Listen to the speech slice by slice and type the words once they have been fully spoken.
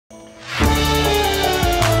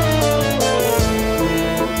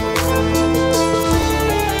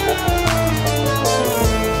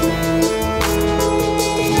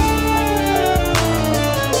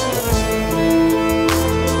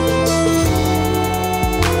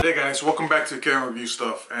guys, welcome back to Camera Review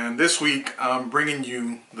Stuff, and this week I'm bringing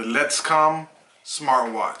you the Letscom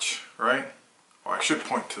Smartwatch, right? Or I should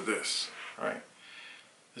point to this, right?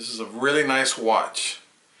 This is a really nice watch.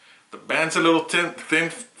 The band's a little thin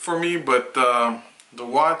for me, but the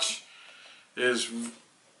watch is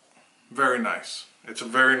very nice. It's a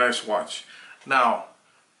very nice watch. Now,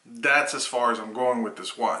 that's as far as I'm going with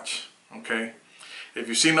this watch, okay? If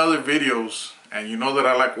you've seen other videos and you know that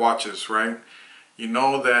I like watches, right? You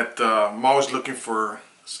know that I'm always looking for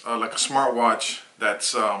like a smartwatch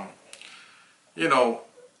that's, you know,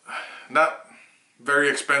 not very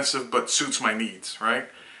expensive but suits my needs, right?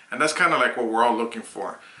 And that's kind of like what we're all looking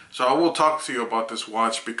for. So I will talk to you about this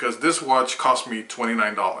watch because this watch cost me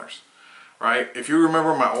 $29, right? If you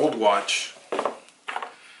remember my old watch,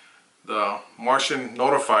 the Martian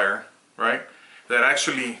notifier, right? That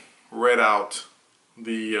actually read out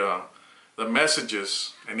the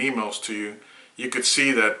messages and emails to you. You could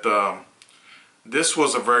see that this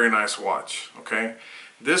was a very nice watch, okay?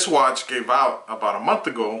 This watch gave out about a month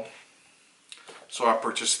ago, so I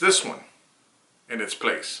purchased this one in its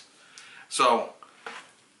place. So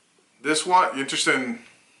this watch, you're interested in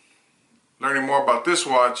learning more about this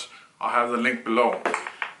watch, I'll have the link below.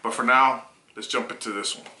 But for now, let's jump into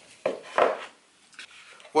this one.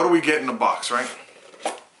 What do we get in the box, right?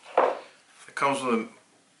 It comes with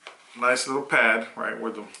a nice little pad, right,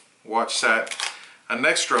 where the watch sat. An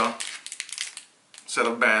extra set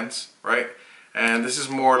of bands, right? And this is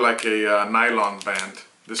more like a nylon band.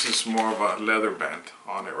 This is more of a leather band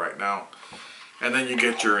on it right now. And then you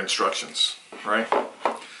get your instructions, right?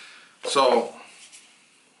 So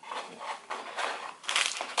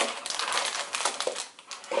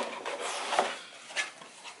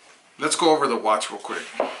let's go over the watch real quick.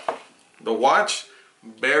 The watch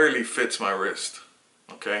barely fits my wrist,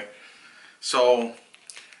 okay? So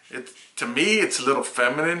to me, it's a little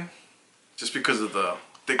feminine just because of the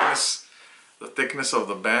thickness of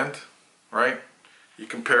the band, right? You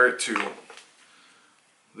compare it to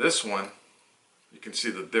this one, you can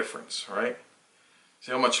see the difference, right?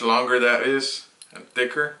 See how much longer that is and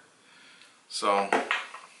thicker? So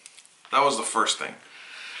that was the first thing.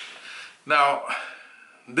 Now,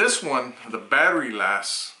 this one, the battery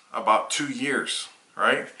lasts about 2 years,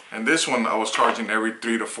 right? And this one I was charging every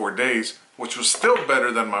 3 to 4 days, which was still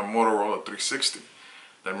better than my Motorola 360,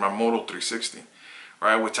 than my Moto 360,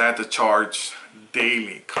 right? Which I had to charge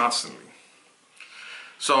daily, constantly.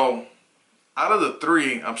 So out of the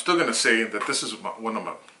three, I'm still gonna say that this is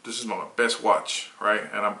my best watch, right?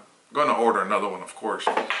 And I'm gonna order another one, of course.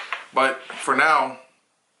 But for now,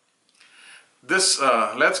 this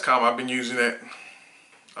Letscom, I've been using it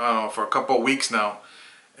for a couple of weeks now,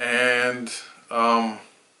 and I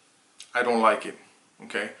don't like it,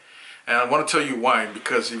 okay? And I want to tell you why,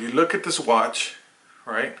 because if you look at this watch,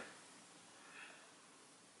 right,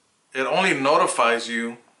 it only notifies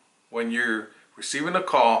you when you're receiving a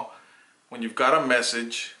call, when you've got a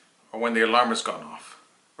message, or when the alarm has gone off,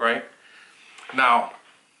 right? Now,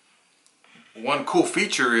 one cool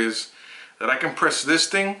feature is that I can press this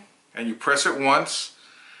thing, and you press it once,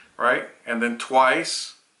 right, and then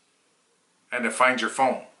twice, and it finds your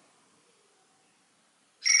phone.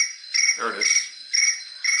 There it is.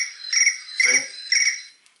 See?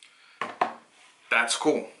 That's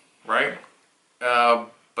cool, right?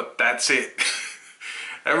 But that's it.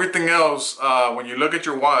 Everything else, when you look at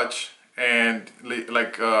your watch, and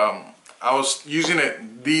like I was using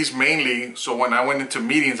these mainly so when I went into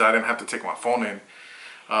meetings I didn't have to take my phone in,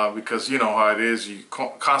 because you know how it is, you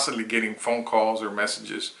constantly getting phone calls or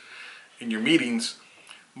messages in your meetings.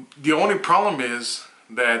 The only problem is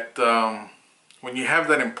that when you have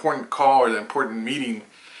that important call or the important meeting,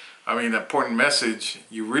 I mean, the important message,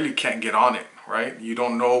 you really can't get on it, right? You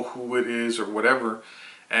don't know who it is or whatever.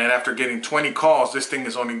 And after getting 20 calls, this thing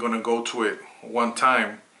is only going to go to it one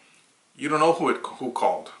time. You don't know who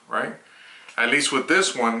called, right? At least with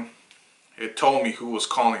this one, it told me who was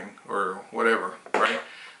calling or whatever, right?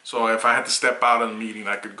 So if I had to step out of the meeting,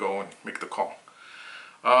 I could go and make the call.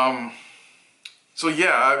 So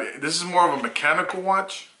yeah, this is more of a mechanical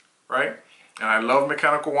watch, right? And I love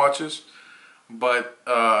mechanical watches. But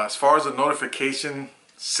as far as the notification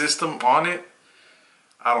system on it,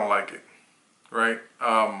 I don't like it, right?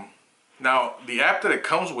 Now, the app that it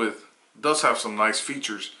comes with does have some nice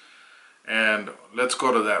features, and let's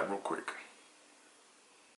go to that real quick.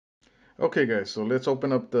 Okay guys, so let's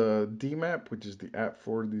open up the DMAP, which is the app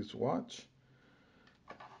for this watch.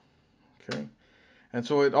 Okay, and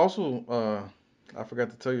so it also, I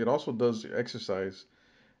forgot to tell you, it also does exercise.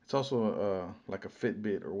 It's also like a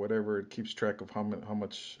Fitbit or whatever. It keeps track of how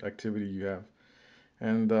much activity you have.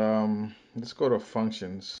 And let's go to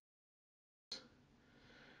functions.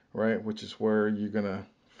 right? Which is where you're gonna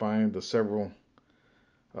find the several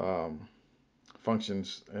um,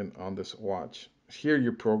 functions on this watch. Here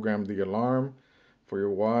you program the alarm for your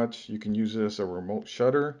watch. You can use it as a remote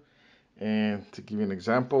shutter. And to give you an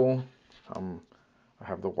example, I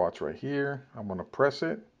have the watch right here. I'm gonna press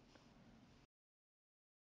it.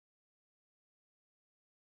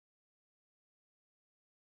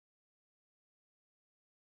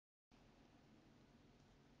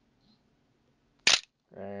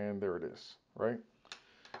 And there it is, right?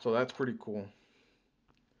 So that's pretty cool.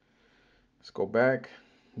 Let's go back.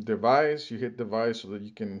 Device, you hit device so that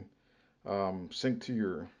you can sync to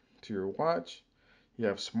your watch. You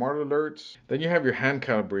have smart alerts. Then you have your hand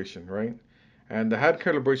calibration, right? And the hand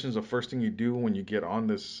calibration is the first thing you do when you get on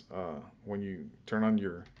this, when you turn on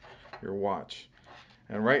your watch.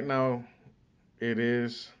 And right now it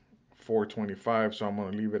is 425, so I'm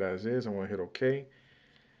gonna leave it as is. I'm gonna hit OK.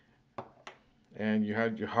 And you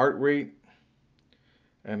have your heart rate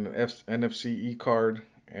and an NFC card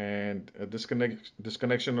and a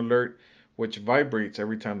disconnection alert, which vibrates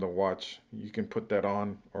every time the watch. You can put that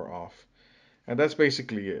on or off, and that's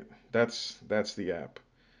basically it. That's the app.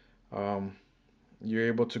 Um, you're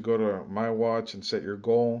able to go to my watch and set your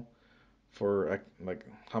goal for like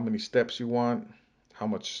how many steps you want, how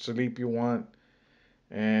much sleep you want,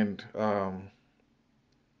 and all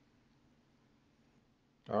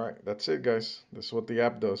right, that's it, guys. This is what the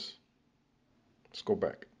app does. Let's go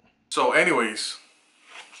back. So, anyways,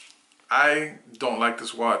 I don't like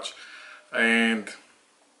this watch, and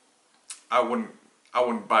I wouldn't I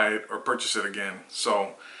wouldn't buy it or purchase it again.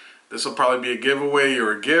 So this will probably be a giveaway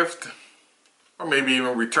or a gift, or maybe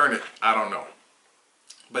even return it. I don't know.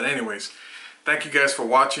 But anyways, thank you guys for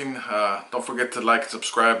watching. Don't forget to like and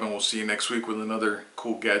subscribe, and we'll see you next week with another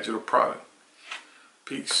cool gadget or product.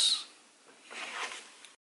 Peace.